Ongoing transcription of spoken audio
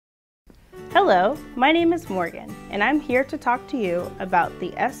Hello, my name is Morgan, and I'm here to talk to you about the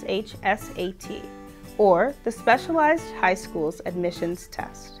SHSAT, or the Specialized High Schools Admissions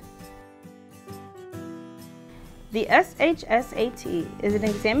Test. The SHSAT is an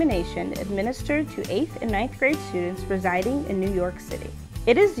examination administered to 8th and 9th grade students residing in New York City.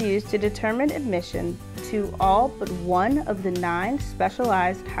 It is used to determine admission to all but one of the 9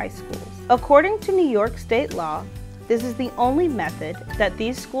 specialized high schools. According to New York state law, this is the only method that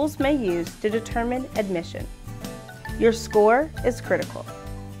these schools may use to determine admission. Your score is critical.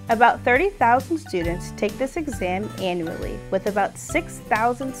 About 30,000 students take this exam annually, with about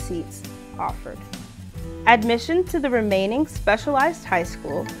 6,000 seats offered. Admission to the remaining specialized high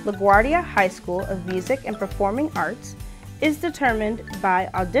school, LaGuardia High School of Music and Performing Arts, is determined by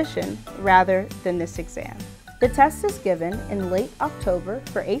audition rather than this exam. The test is given in late October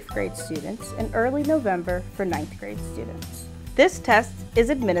for 8th grade students and early November for 9th grade students. This test is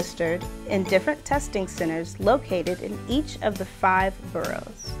administered in different testing centers located in each of the 5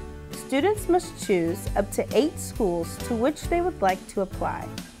 boroughs. Students must choose up to 8 schools to which they would like to apply,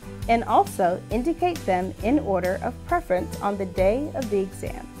 and also indicate them in order of preference on the day of the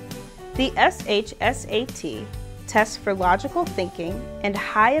exam. The SHSAT tests for logical thinking and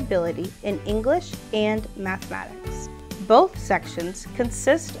high ability in English and mathematics. Both sections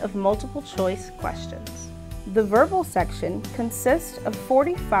consist of multiple choice questions. The verbal section consists of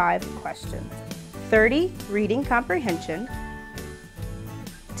 45 questions, 30 reading comprehension,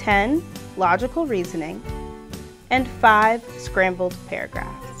 10 logical reasoning, and 5 scrambled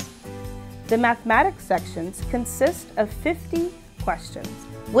paragraphs. The mathematics sections consist of 50 questions,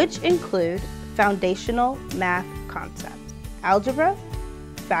 which include foundational math concepts, algebra,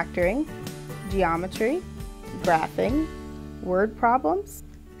 factoring, geometry, graphing, word problems,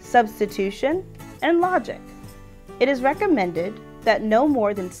 substitution, and logic. It is recommended that no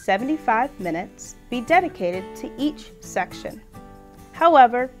more than 75 minutes be dedicated to each section.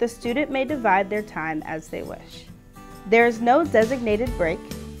 However, the student may divide their time as they wish. There is no designated break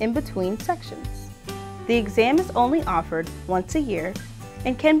in between sections. The exam is only offered once a year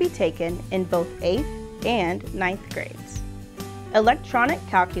and can be taken in both 8th and 9th grades. Electronic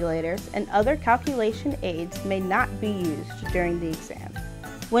calculators and other calculation aids may not be used during the exam.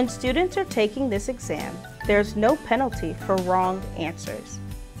 When students are taking this exam, there is no penalty for wrong answers.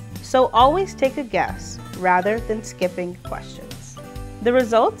 So always take a guess rather than skipping questions. The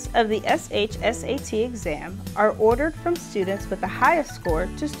results of the SHSAT exam are ordered from students with the highest score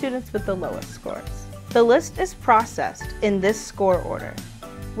to students with the lowest scores. The list is processed in this score order,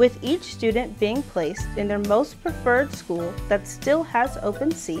 with each student being placed in their most preferred school that still has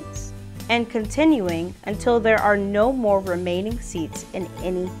open seats, and continuing until there are no more remaining seats in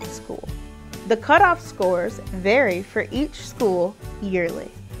any school. The cutoff scores vary for each school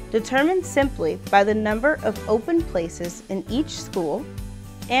yearly, determined simply by the number of open places in each school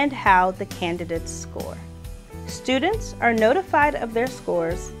and how the candidates score. Students are notified of their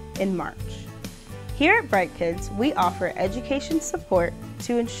scores in March. Here at Bright Kids, we offer education support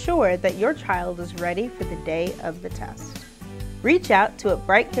to ensure that your child is ready for the day of the test. Reach out to a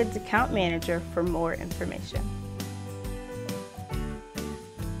Bright Kids account manager for more information.